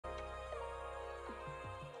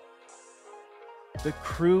The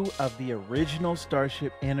crew of the original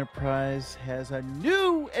Starship Enterprise has a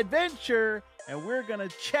new adventure, and we're going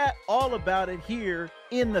to chat all about it here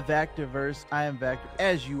in the Vactorverse. I am Vactor,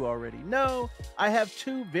 as you already know. I have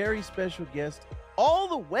two very special guests all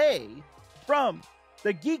the way from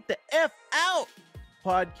the Geek the F Out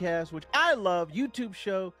podcast, which I love, YouTube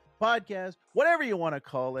show, podcast, whatever you want to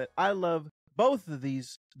call it. I love both of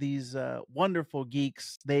these wonderful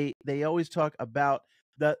geeks. They always talk about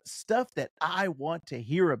the stuff that I want to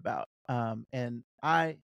hear about. And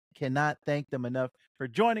I cannot thank them enough for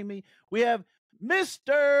joining me. We have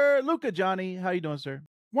Mr. Luca Johnny. How you doing, sir?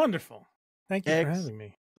 Wonderful. Thank you for having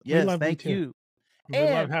me. Yes, thank you. We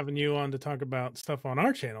love having you on to talk about stuff on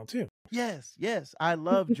our channel too. Yes. I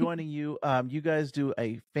love joining you. You guys do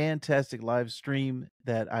a fantastic live stream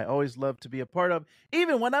that I always love to be a part of,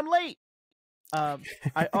 even when I'm late.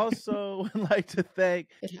 I also would like to thank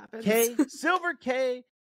Silver K,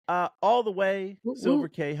 all the way. Silver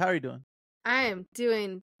K, how are you doing? I am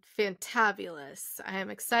doing fantabulous. I am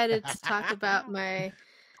excited to talk about my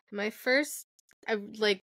first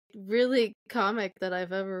really comic that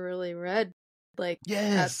I've ever really read. At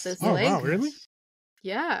this length. Wow, really?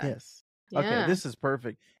 Yeah. Yes. Okay, this is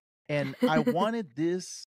perfect. And I wanted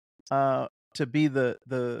this to be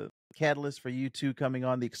the catalyst for you two coming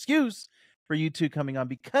on, the excuse for you two coming on,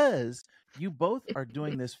 because you both are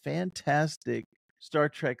doing this fantastic Star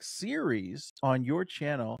Trek series on your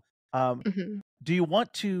channel. Do you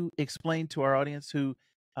want to explain to our audience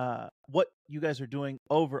what you guys are doing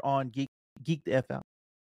over on Geek the F Out?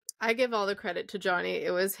 I give all the credit to Johnny.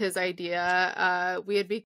 It was his idea. We had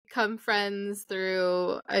become friends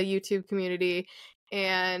through a YouTube community,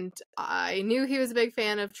 and I knew he was a big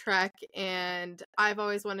fan of Trek, and I've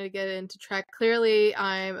always wanted to get into Trek. Clearly,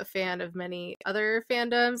 I'm a fan of many other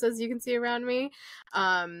fandoms, as you can see around me.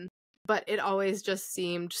 But it always just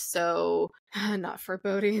seemed so not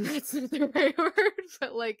foreboding, that's not the right word,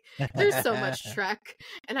 but there's so much Trek.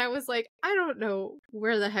 And I was like, I don't know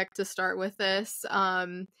where the heck to start with this.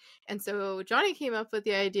 And so Johnny came up with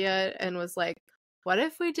the idea and was like, what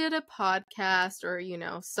if we did a podcast or,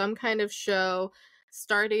 some kind of show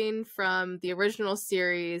starting from the original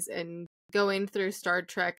series and going through Star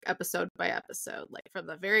Trek episode by episode, from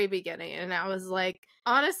the very beginning. And I was like,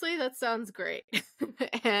 honestly, that sounds great.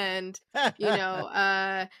 And,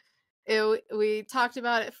 we talked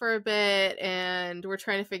about it for a bit, and we're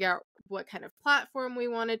trying to figure out what kind of platform we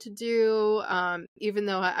wanted to do. Even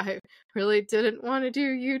though I really didn't want to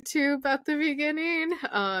do YouTube at the beginning,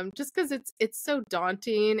 just because it's so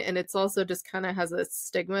daunting, and it's also just kind of has a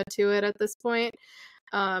stigma to it at this point.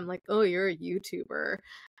 Oh, you're a YouTuber.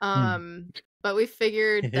 But we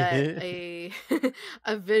figured that a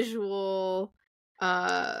visual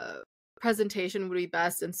presentation would be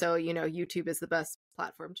best, and so YouTube is the best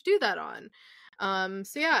platform to do that on.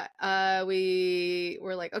 We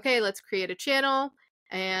were like, okay, let's create a channel,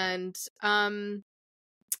 and trying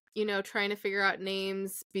to figure out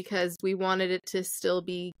names because we wanted it to still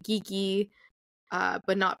be geeky,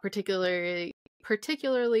 but not particularly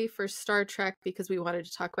for Star Trek, because we wanted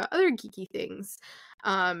to talk about other geeky things,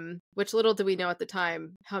 which little did we know at the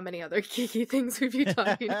time how many other geeky things we'd be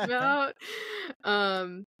talking about.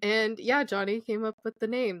 And yeah, Johnny came up with the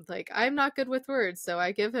name. I'm not good with words, so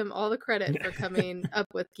I give him all the credit for coming up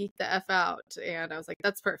with Geek the F Out, and I was like,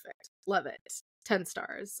 that's perfect, love it, 10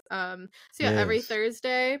 stars. Every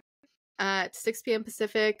Thursday at 6 p.m.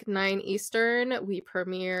 Pacific, 9 Eastern, we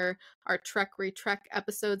premiere our Trek Retrek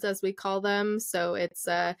episodes, as we call them. So it's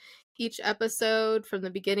each episode from the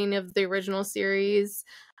beginning of the original series.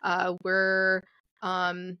 We're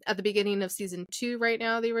at the beginning of season 2 right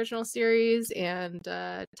now, the original series, and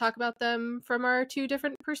talk about them from our two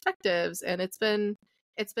different perspectives. And it's been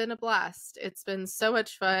a blast. It's been so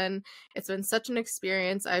much fun. It's been such an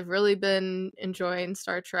experience. I've really been enjoying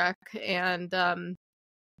Star Trek, and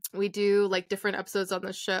we do different episodes on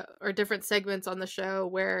the show, or different segments on the show,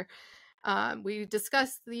 where we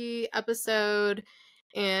discuss the episode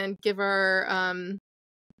and give our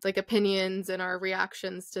opinions and our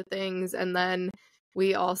reactions to things. And then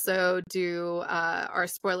we also do our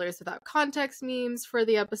spoilers without context memes for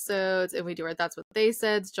the episodes, and we do our That's What They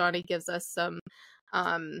Said. Johnny gives us some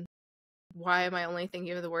why am I only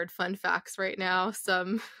thinking of the word fun facts right now?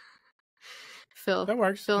 Some that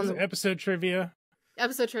works. Episode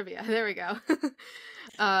trivia. There we go.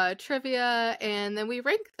 Trivia, and then we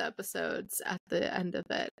rank the episodes at the end of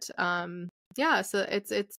it. So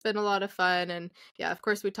it's been a lot of fun, and of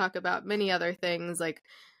course we talk about many other things,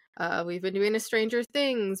 we've been doing a Stranger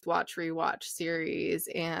Things watch rewatch series,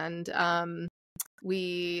 and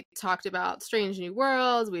we talked about Strange New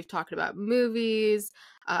Worlds. We've talked about movies.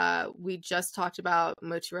 We just talked about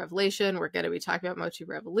Mochi Revelation. We're going to be talking about Mochi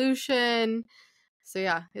Revolution. So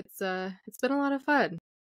yeah, it's been a lot of fun.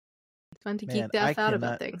 It's fun to Man, geek death out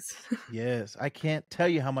about things. Yes, I can't tell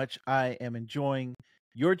you how much I am enjoying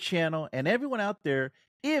your channel and everyone out there.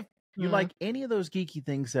 If you like any of those geeky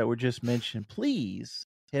things that were just mentioned, please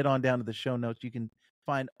head on down to the show notes. You can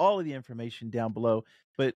find all of the information down below.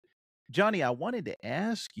 But Johnny, I wanted to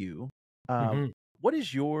ask you, what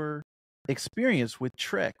is your experience with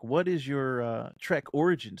Trek? What is your Trek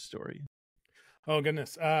origin story? Oh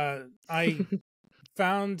goodness, I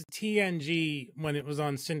found TNG when it was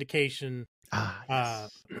on syndication. Yes.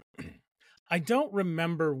 I don't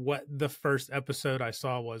remember what the first episode I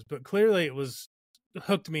saw was, but clearly it was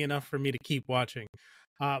hooked me enough for me to keep watching.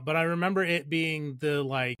 But I remember it being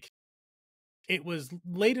it was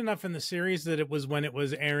late enough in the series that it was when it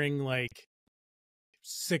was airing like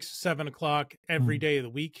 6, 7 o'clock every day of the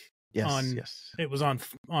week. Yes. It was on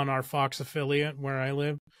our Fox affiliate where I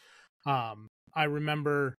live. I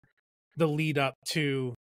remember the lead up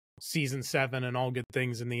to season 7 and All Good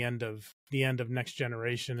Things and the end of Next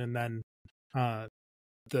Generation, and then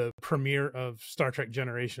the premiere of Star Trek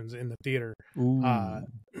Generations in the theater.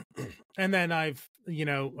 And then I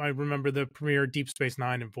remember the premiere of Deep Space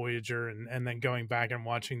Nine and Voyager, and then going back and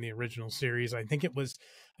watching the original series. I think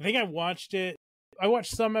I watched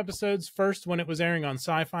some episodes first when it was airing on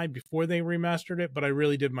Sci-Fi before they remastered it, but I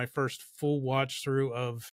really did my first full watch through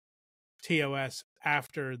of TOS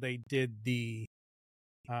after they did the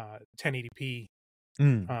 1080p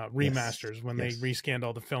remasters, when they rescanned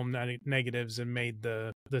all the film negatives and made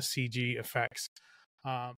the CG effects.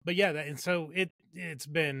 But yeah, and so it's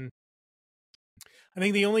been, I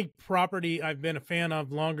think the only property I've been a fan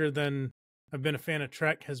of longer than I've been a fan of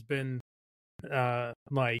Trek has been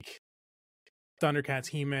like Thundercats,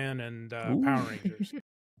 He-Man, and Power Rangers.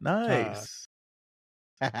 Nice.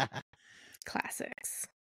 Classics.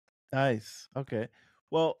 Nice. Okay.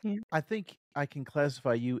 Well, I think I can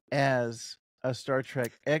classify you as a Star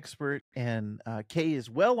Trek expert, and Kay is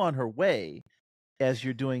well on her way as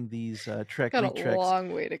you're doing these Trek Got retreks. a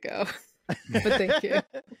long way to go. But thank you.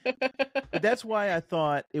 But that's why I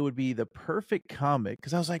thought it would be the perfect comic,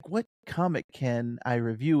 because I was like, what comic can I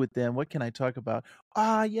review with them? What can I talk about?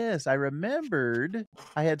 Yes, I remembered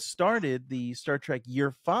I had started the Star Trek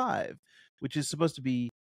Year 5, which is supposed to be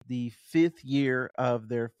the 5th year of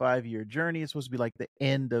their 5-year journey. It's supposed to be like the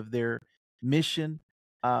end of their mission.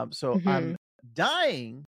 So I'm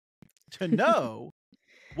dying to know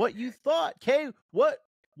what you thought. Kay, what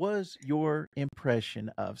was your impression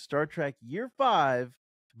of Star Trek Year 5,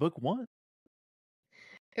 Book 1?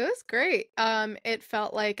 It was great. It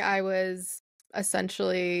felt like I was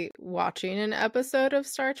essentially watching an episode of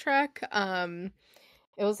Star Trek. It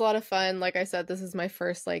was a lot of fun. Like I said, this is my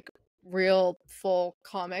first real full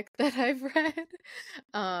comic that I've read.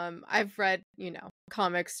 I've read,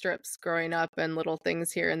 comic strips growing up and little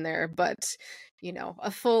things here and there, but a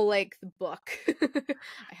full length book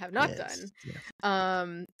I have not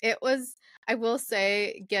done. It was, I will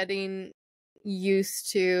say, getting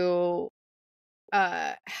used to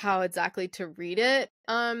how exactly to read it.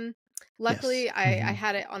 Luckily I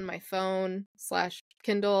had it on my phone /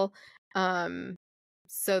 Kindle,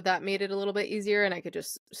 so that made it a little bit easier and I could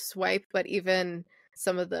just swipe, but even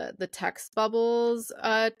some of the text bubbles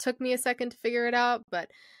took me a second to figure it out, but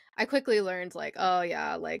I quickly learned left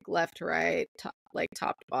to right, top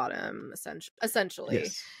to bottom, essentially.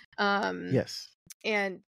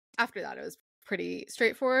 And after that it was pretty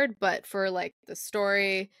straightforward, but for the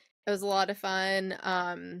story, it was a lot of fun.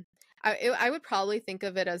 I would probably think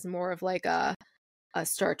of it as more of a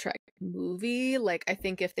Star Trek movie. I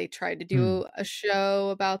think if they tried to do a show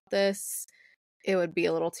about this, it would be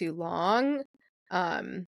a little too long.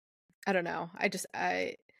 I don't know.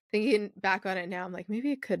 I thinking back on it now, I'm like,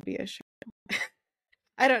 maybe it could be a show.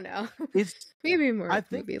 I don't know. It's maybe more. I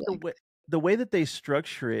think the way that they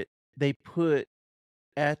structure it, they put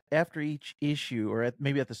after each issue, or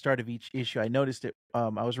maybe at the start of each issue, I noticed it. I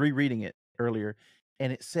was rereading it earlier,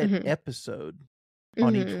 and it said episode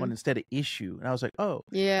on each one instead of issue, and I was like, oh,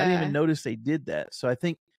 yeah, I didn't even notice they did that. So I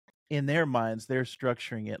think in their minds they're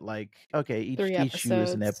structuring it like, okay, each issue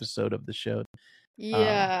is an episode of the show.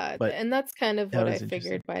 Yeah, but and that's kind of what I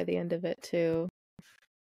figured by the end of it too.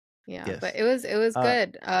 Yeah, but it was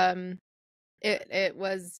good. It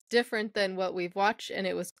was different than what we've watched, and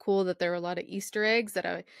it was cool that there were a lot of Easter eggs. That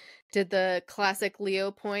I did the classic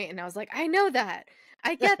Leo point, and I was like, I know that,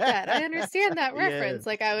 I get that, I understand that reference.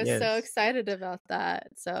 I was so excited about that.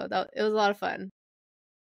 So it was a lot of fun.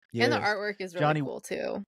 And the artwork is really cool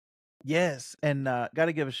too. Yes, and got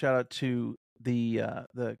to give a shout out to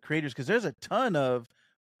the creators because there's a ton of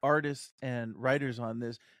artists and writers on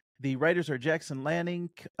this. The writers are Jackson Lanning,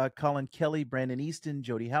 Colin Kelly, Brandon Easton,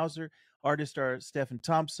 Jody Hauser. Artists are Stephen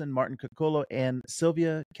Thompson, Martin Coccolo, and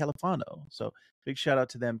Sylvia Califano. So big shout out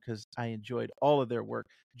to them because I enjoyed all of their work.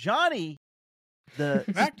 Johnny, the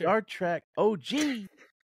Vector. Star Trek OG,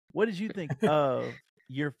 what did you think of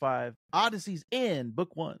Year 5, Odyssey's End,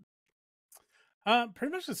 Book 1?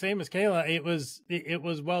 Pretty much the same as Kayla. It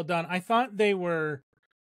was well done. I thought they were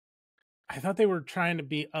trying to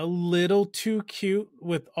be a little too cute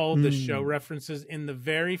with all the show references in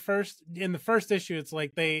the first issue. It's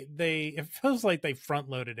like it feels like they front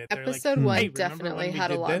loaded it. Episode like, 1 hey, definitely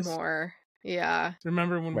had a lot more. Yeah.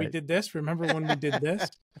 Remember when we did this? Remember when we did this?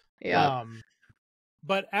 Yeah.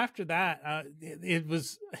 But after that, it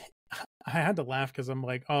was. I had to laugh because I'm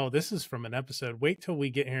like, oh, this is from an episode. Wait till we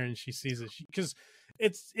get here and she sees it, because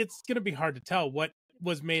it's gonna be hard to tell what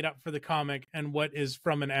was made up for the comic and what is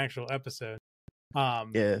from an actual episode.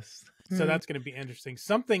 Yes. So that's gonna be interesting.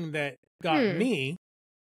 Something that got me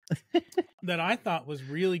that I thought was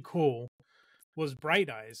really cool was Bright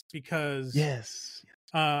Eyes, because yes,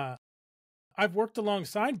 I've worked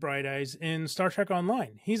alongside Bright Eyes in Star Trek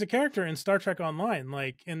Online. He's a character in Star Trek Online,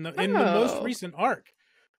 like in the most recent arc.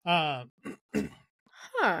 Because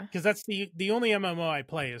that's the only MMO I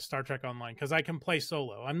play is Star Trek Online, because I can play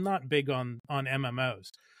solo. I'm not big on MMOs,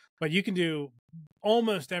 but you can do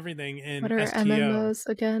almost everything in what are STO, MMOs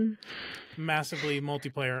again? Massively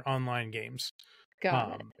multiplayer online games.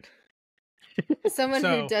 Got it. Someone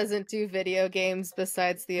who doesn't do video games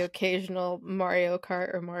besides the occasional Mario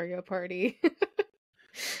Kart or Mario Party.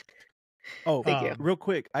 Oh, thank you. Real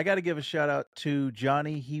quick, I got to give a shout out to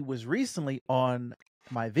Johnny. He was recently on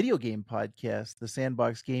my video game podcast, The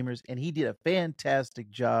Sandbox Gamers, and he did a fantastic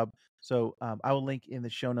job. So I will link in the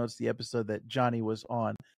show notes the episode that Johnny was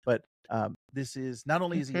on. But this is not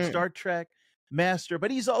only is he a Star Trek master,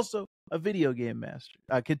 but he's also a video game master.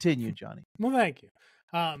 Continue, Johnny. Well, thank you.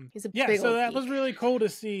 He's a big so that geek. was really cool to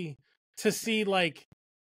see like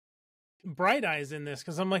Bright Eyes in this,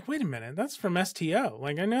 because I'm like, wait a minute, that's from STO.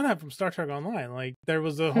 Like, I know that from Star Trek Online. Like, there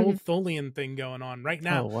was a whole Tholian thing going on right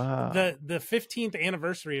now. Oh, wow. The 15th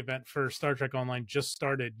anniversary event for Star Trek Online just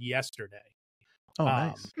started yesterday. Oh,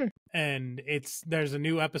 nice. And there's a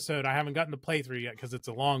new episode. I haven't gotten to play through yet because it's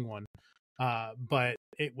a long one. But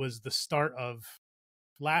it was the start of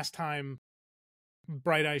last time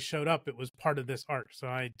Bright Eyes showed up. It was part of this arc, so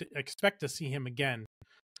I expect to see him again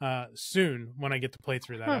soon when I get to play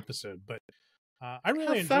through that episode. But I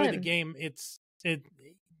really enjoy the game.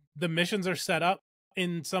 The missions are set up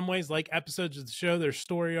in some ways like episodes of the show. There's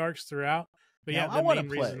story arcs throughout. But now, the main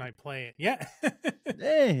reason I play it. Yeah.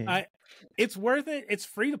 Hey. It's worth it. It's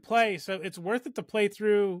free to play, so it's worth it to play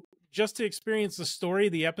through just to experience the story,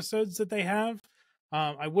 the episodes that they have.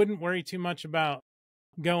 I wouldn't worry too much about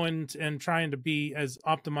going and trying to be as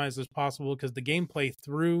optimized as possible, because the gameplay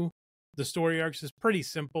through the story arcs is pretty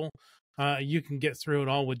simple. You can get through it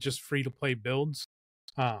all with just free to play builds.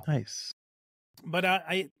 Nice. But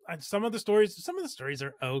I some of the stories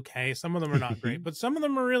are okay. Some of them are not great, but some of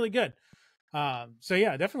them are really good. So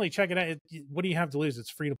yeah, definitely check it out. What do you have to lose? It's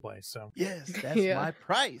free to play. So yes, that's my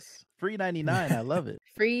price. $3.99. I love it.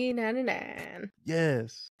 $3.99.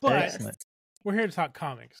 Yes, but excellent. We're here to talk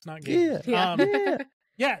comics, not games.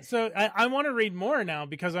 Yeah. So I want to read more now,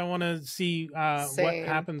 because I want to see what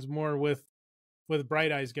happens more with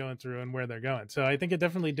Bright Eyes going through and where they're going. So I think it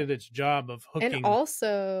definitely did its job of hooking and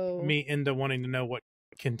also me into wanting to know what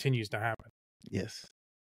continues to happen. Yes.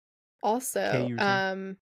 Also,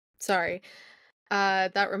 sorry.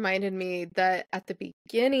 That reminded me that at the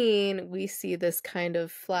beginning we see this kind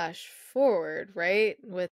of flash forward, right?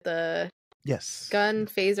 With the gun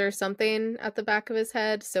phaser something at the back of his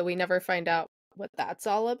head. So we never find out what that's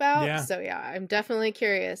all about. Yeah. So yeah, I'm definitely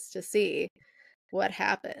curious to see what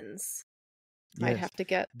happens. Might have to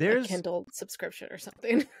get a Kindle subscription or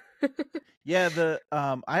something. Yeah,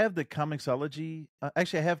 I have the Comixology.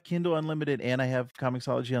 Actually, I have Kindle Unlimited and I have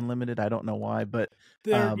Comixology Unlimited. I don't know why, but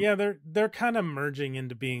they're kind of merging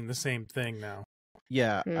into being the same thing now.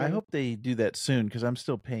 Yeah, I hope they do that soon, because I'm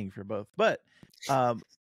still paying for both. But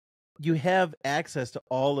you have access to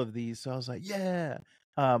all of these, so I was like, yeah,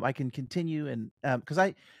 I can continue. And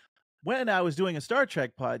because when I was doing a Star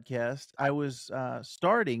Trek podcast, I was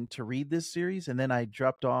starting to read this series, and then I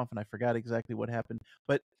dropped off and I forgot exactly what happened.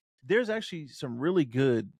 But there's actually some really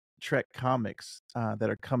good Trek comics that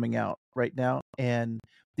are coming out right now. And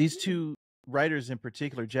these two writers in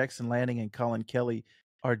particular, Jackson Lanning and Colin Kelly,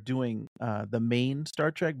 are doing the main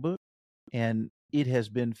Star Trek book, and it has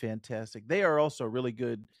been fantastic. They are also really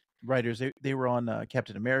good writers. They were on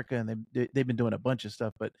Captain America, and they've been doing a bunch of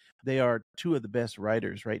stuff. But they are two of the best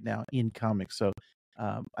writers right now in comics. So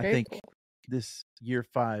I Very think cool. this year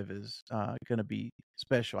 5 is going to be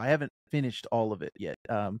special. I haven't finished all of it yet,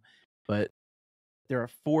 but there are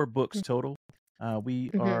 4 books total. We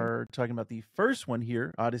Mm-hmm. are talking about the first one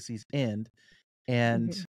here, Odyssey's End,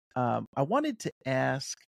 and I wanted to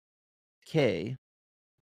ask Kay,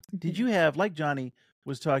 did you have, like Johnny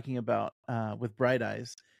was talking about with Bright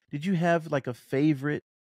Eyes, did you have like a favorite?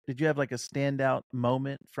 Did you have like a standout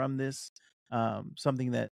moment from this?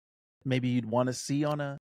 Something that maybe you'd want to see on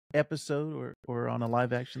a episode or on a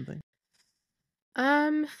live action thing?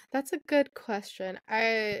 That's a good question.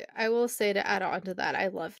 I will say, to add on to that, I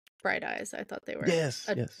loved Bright Eyes. I thought they were Yes,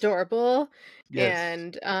 yes, adorable, yes.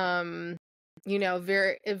 and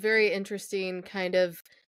a very interesting kind of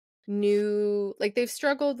new, like, they've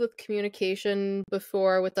struggled with communication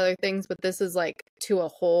before with other things, but this is like to a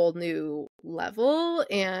whole new level,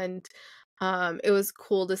 and it was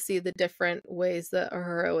cool to see the different ways that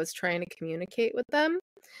Uhura was trying to communicate with them.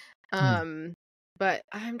 But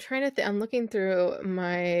I'm trying to think. I'm looking through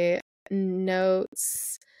my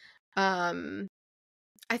notes.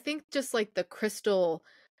 I think just like the crystal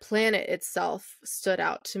planet itself stood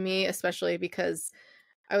out to me, especially because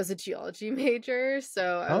I was a geology major,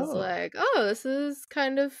 so I was Oh, like, "Oh, this is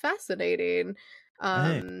kind of fascinating."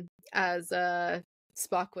 hey. As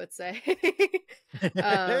Spock would say.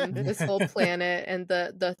 This whole planet and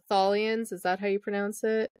the Tholians, is that how you pronounce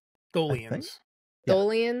it? I think. Tholians. Yeah.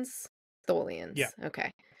 Tholians? Tholians. Yeah.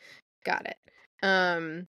 Okay. Got it.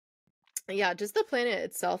 Yeah, just the planet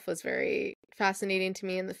itself was very fascinating to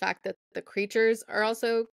me, and the fact that the creatures are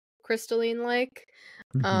also crystalline like.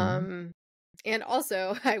 Mhm. And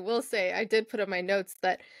also, I will say, I did put in my notes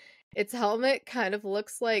that its helmet kind of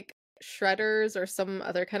looks like Shredder's or some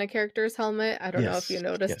other kind of character's helmet. I don't know if you Yes,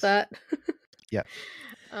 noticed yes. that. Yeah.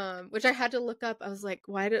 Which I had to look up. I was like,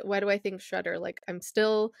 why do I think Shredder? Like, I'm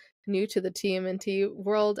still new to the TMNT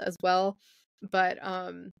world as well, but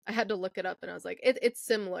I had to look it up, and I was like, it's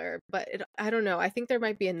similar, but I don't know. I think there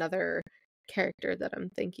might be another character that I'm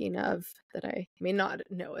thinking of that I may not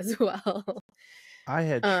know as well. I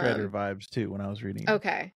had Shredder um, vibes too when I was reading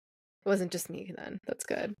okay, it wasn't just me then. That's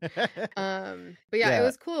good. it. But yeah, it Yeah.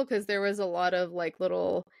 was cool because there was a lot of like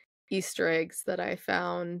little Easter eggs that I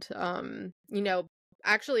found.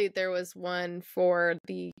 Actually there was one for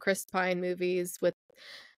the Chris Pine movies with,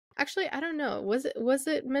 actually, I don't know, was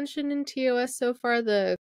it mentioned in TOS so far,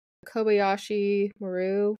 the Kobayashi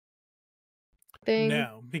Maru thing?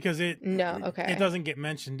 No, because it No, it okay. doesn't get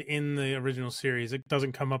mentioned in the original series. It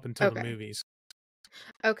doesn't come up until the Okay. movies.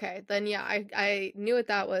 Okay, then yeah, I knew what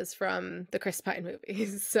that was from the Chris Pine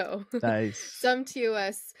movies. So Nice. some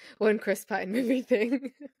TOS one Chris Pine movie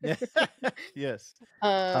thing. Yeah. Yes.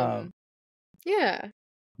 Um, um yeah.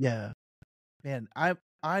 yeah. Man,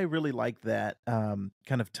 I really like that, kind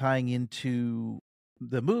of tying into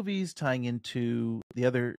the movies, tying into the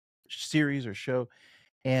other series or show,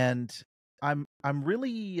 and I'm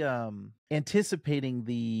really anticipating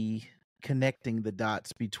the connecting the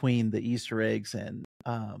dots between the Easter eggs and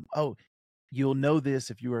oh, you'll know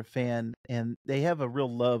this if you're a fan, and they have a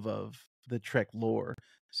real love of the Trek lore.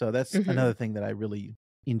 So that's Hmm. another thing that I really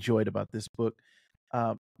enjoyed about this book.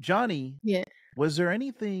 Johnny, Yeah. was there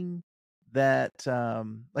anything that,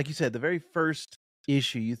 like you said, the very first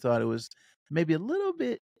issue, you thought it was maybe a little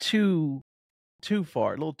bit too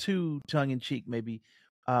far, a little too tongue in cheek, maybe?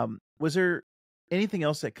 Was there anything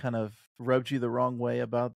else that kind of rubbed you the wrong way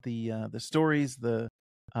about the stories?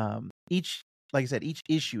 Each, like I said, each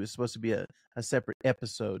issue is supposed to be a separate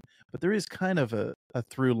episode, but there is kind of a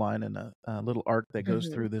through line and a little arc that goes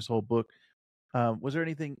Hmm. through this whole book. Was there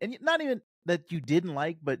anything, and not even that you didn't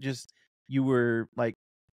like, but just you were like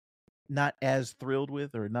not as thrilled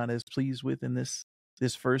with or not as pleased with in this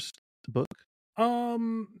first book?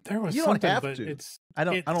 There was You don't something, have but to. it's I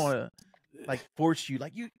don't it's want to like force you,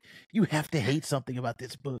 like you have to hate something about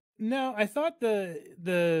this book. no. I thought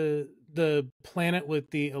the planet with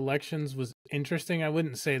the elections was interesting. I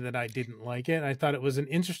wouldn't say that I didn't like it. I thought it was an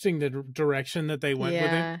interesting direction that they went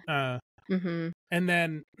with it. Yeah. Hmm. And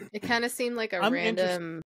then It kind of seemed like a I'm interested.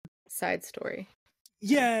 random side story.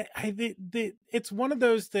 Yeah, it's one of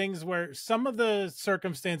those things where some of the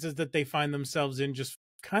circumstances that they find themselves in just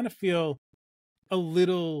kind of feel a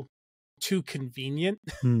little too convenient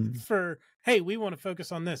Hmm. for, hey, we want to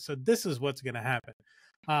focus on this, so this is what's going to happen.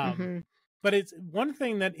 Hmm. But it's one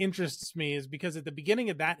thing that interests me is because at the beginning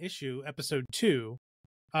of that issue, episode 2,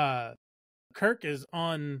 Kirk is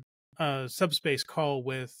on a subspace call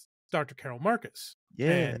with Dr. Carol Marcus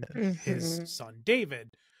Yeah. and his Hmm. son David,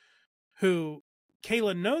 who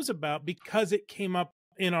Kayla knows about because it came up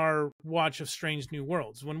in our watch of Strange New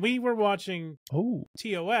Worlds. When we were watching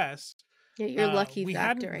TOS, Yeah, you're lucky, we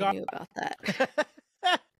Vector. hadn't I knew about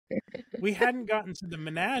that. we hadn't gotten to the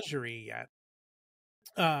menagerie yet.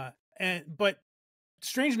 But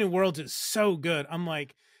Strange New Worlds is so good. I'm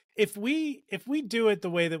like, if we do it the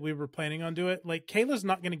way that we were planning on doing it, like Kayla's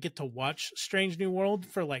not going to get to watch Strange New World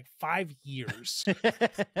for like 5 years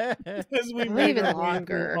because we made even our way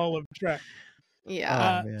longer. through all of Trek.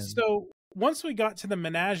 Yeah. So once we got to the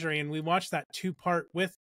menagerie and we watched that 2-part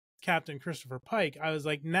with Captain Christopher Pike, I was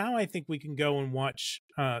like, now I think we can go and watch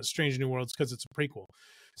Strange New Worlds because it's a prequel.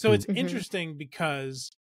 So it's interesting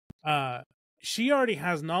because she already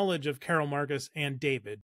has knowledge of Carol Marcus and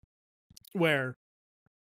David, where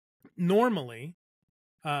normally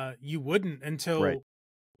you wouldn't until,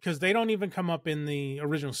 because they don't even come up in the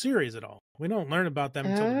original series at all. We don't learn about them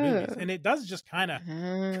until the movies, and it does just kind of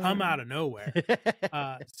come out of nowhere.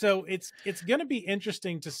 So it's going to be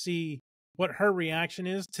interesting to see what her reaction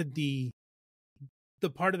is to the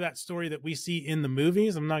part of that story that we see in the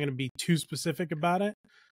movies. I'm not going to be too specific about it.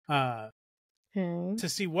 To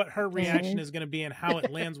see what her reaction is going to be and how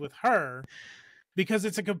it lands with her, because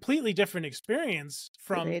it's a completely different experience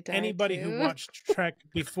from anybody who watched Trek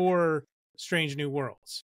before Strange New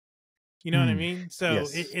Worlds. You know what I mean? So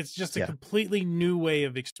it's just a completely new way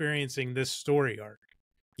of experiencing this story arc.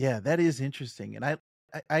 Yeah, that is interesting. And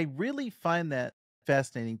I really find that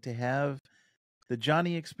fascinating to have the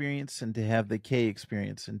Johnny experience and to have the Kay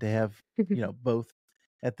experience and to have, both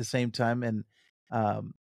at the same time. And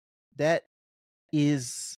that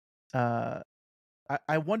is, I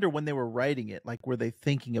wonder when they were writing it, like, were they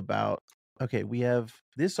thinking about, okay, we have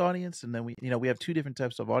this audience and then we have 2 different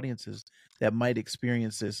types of audiences that might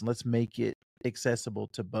experience this, and let's make it accessible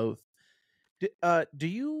to both. Do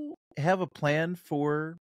you have a plan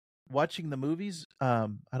for watching the movies? I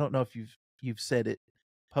don't know if you've said it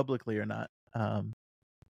publicly or not. We're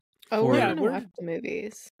gonna watch the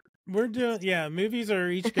movies. We're doing, movies are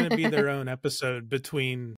each going to be their own episode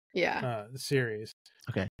between the series.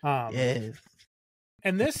 Okay. Yes.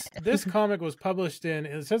 And this comic was published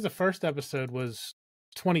it says the first episode was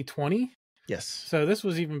 2020. Yes. So this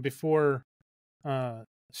was even before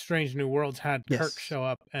Strange New Worlds had Kirk show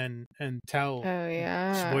up and tell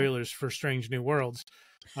spoilers for Strange New Worlds.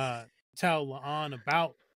 Tell La'an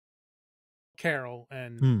about Carol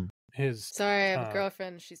and his sorry, I have a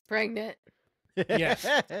girlfriend, she's pregnant. Yes.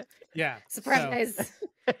 Yeah. Surprise.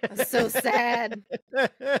 I'm so sad.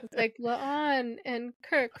 It's like La'an and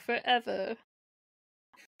Kirk forever.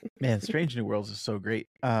 Man, Strange New Worlds is so great.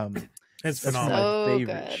 It's that's one of my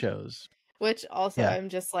favorite shows. Which also I'm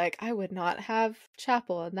just like, I would not have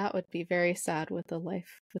Chapel, and that would be very sad with a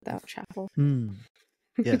life without Chapel.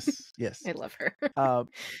 Yes, yes. I love her.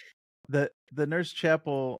 The Nurse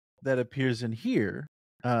Chapel that appears in here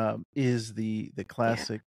is the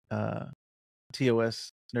classic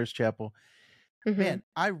TOS Nurse Chapel. Man,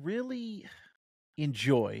 I really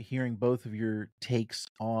enjoy hearing both of your takes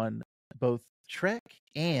on both Trek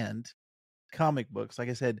and comic books. Like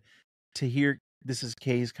I said, to hear this is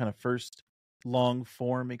Kay's kind of first long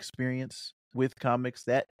form experience with comics,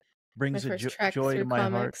 that brings a joy to my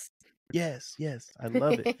heart. Yes, I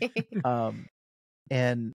love it.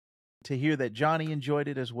 And to hear that Johnny enjoyed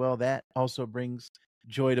it as well, that also brings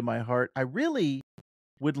joy to my heart. I really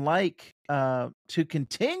would like to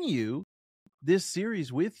continue this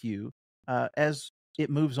series with you as it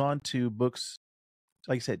moves on to books,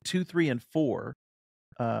 like I said, 2, 3, and 4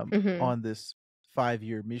 on this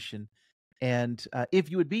 5-year mission. And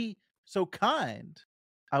if you would be so kind,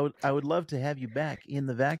 I would love to have you back in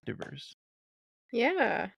the Vactiverse.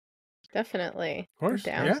 Yeah, definitely. Of course.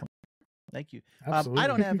 Yeah. Thank you. I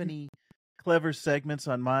don't have any clever segments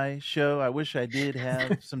on my show. I wish I did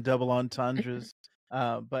have some double entendres,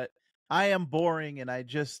 but I am boring and I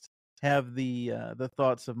just have the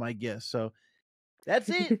thoughts of my guests. So that's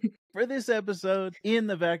it for this episode in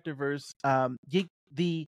the Vactiverse.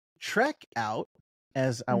 The Trek Out,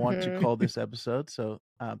 as I want to call this episode. So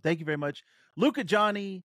thank you very much. Luca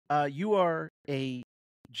Johnny, you are a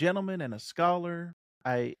gentleman and a scholar.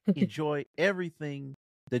 I enjoy everything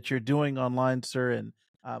that you're doing online, sir. And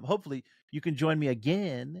hopefully you can join me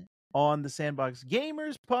again on the Sandbox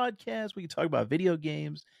Gamers podcast. We can talk about video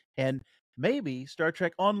games and maybe Star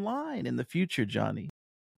Trek Online in the future, Johnny.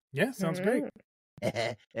 Yeah, sounds great.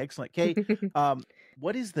 Excellent. Kay,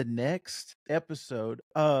 what is the next episode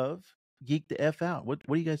of Geek the F Out? What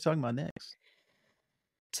are you guys talking about next?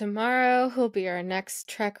 Tomorrow will be our next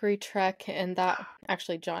Trek Retrek, and that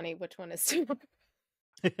actually, Johnny, which one is tomorrow?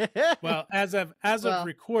 Well, as of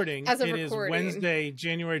recording, as of it is recording. Wednesday,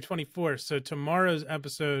 January 24th. So tomorrow's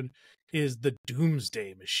episode is the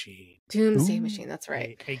Doomsday Machine. Doomsday Ooh. Machine, that's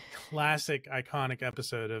right. A classic, iconic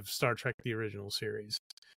episode of Star Trek: The Original Series.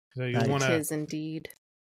 So Nice. It is indeed.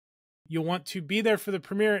 You'll want to be there for the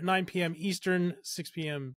premiere at 9 p.m. Eastern, 6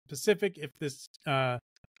 p.m. Pacific. If this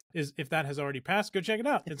if that has already passed, go check it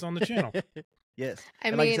out. It's on the channel. Yes. I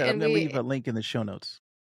And like I mean, said, I'm and going to we leave a link in the show notes.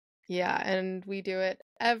 yeah, and we do it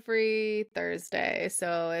every Thursday.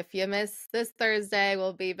 So if you miss this Thursday,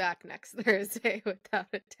 we'll be back next Thursday without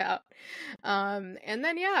a doubt. And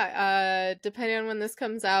then depending on when this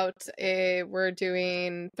comes out, we're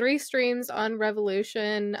doing 3 streams on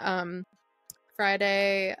Revolution.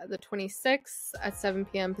 Friday the 26th at 7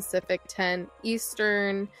 p.m. Pacific, 10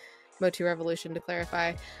 Eastern. Motu Revolution to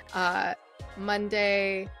clarify.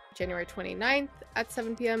 Monday, January 29th at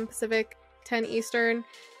 7 p.m. Pacific, 10 Eastern.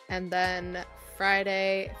 And then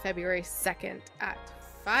Friday, February 2nd at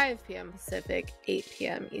 5 p.m. Pacific, 8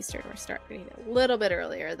 p.m. Eastern. We're starting a little bit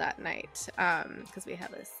earlier that night because we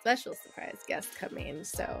have a special surprise guest coming.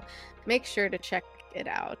 So make sure to check it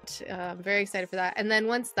out. I'm very excited for that. And then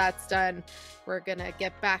once that's done, we're going to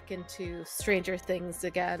get back into Stranger Things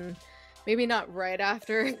again. Maybe not right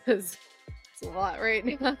after because it's a lot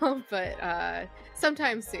right now, but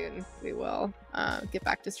sometime soon we will get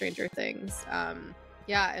back to Stranger Things.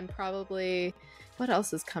 And probably what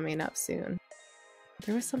else is coming up soon?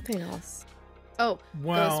 There was something else. Oh,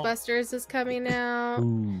 well, Ghostbusters is coming out.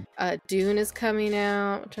 Dune is coming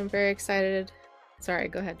out, which I'm very excited. Sorry,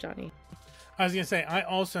 go ahead, Johnny. I was going to say, I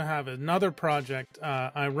also have another project.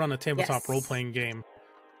 I run a tabletop role-playing game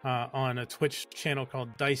on a Twitch channel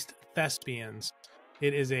called Diced Thespians.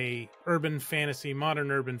 It is a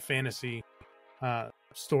modern urban fantasy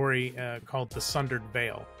story called The Sundered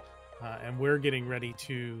Veil. And we're getting ready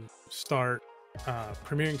to start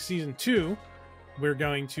premiering season 2. We're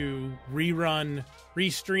going to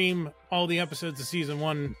restream all the episodes of season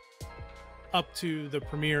 1 up to the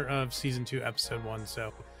premiere of season 2, episode 1.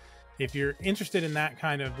 So if you're interested in that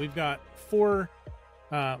kind of, we've got 4.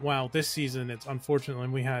 This season it's unfortunately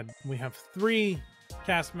we have 3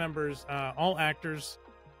 cast members, all actors.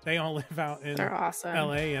 They all live out in awesome.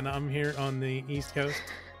 LA, and I'm here on the East Coast.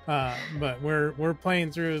 But we're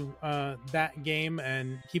playing through that game,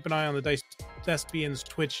 and keep an eye on the Dice Thespians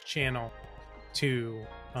Twitch channel to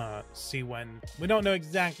see when. We don't know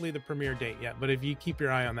exactly the premiere date yet, but if you keep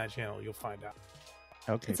your eye on that channel, you'll find out.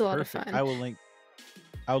 Okay, it's a lot of fun. I will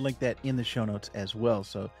link that in the show notes as well.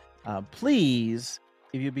 So please,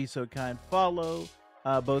 if you'd be so kind, follow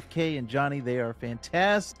both Kay and Johnny. They are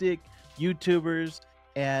fantastic YouTubers,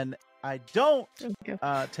 and I don't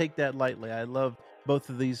take that lightly. I love both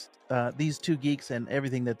of these 2 geeks and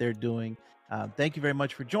everything that they're doing. Thank you very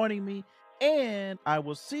much for joining me, and I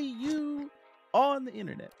will see you on the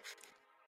internet.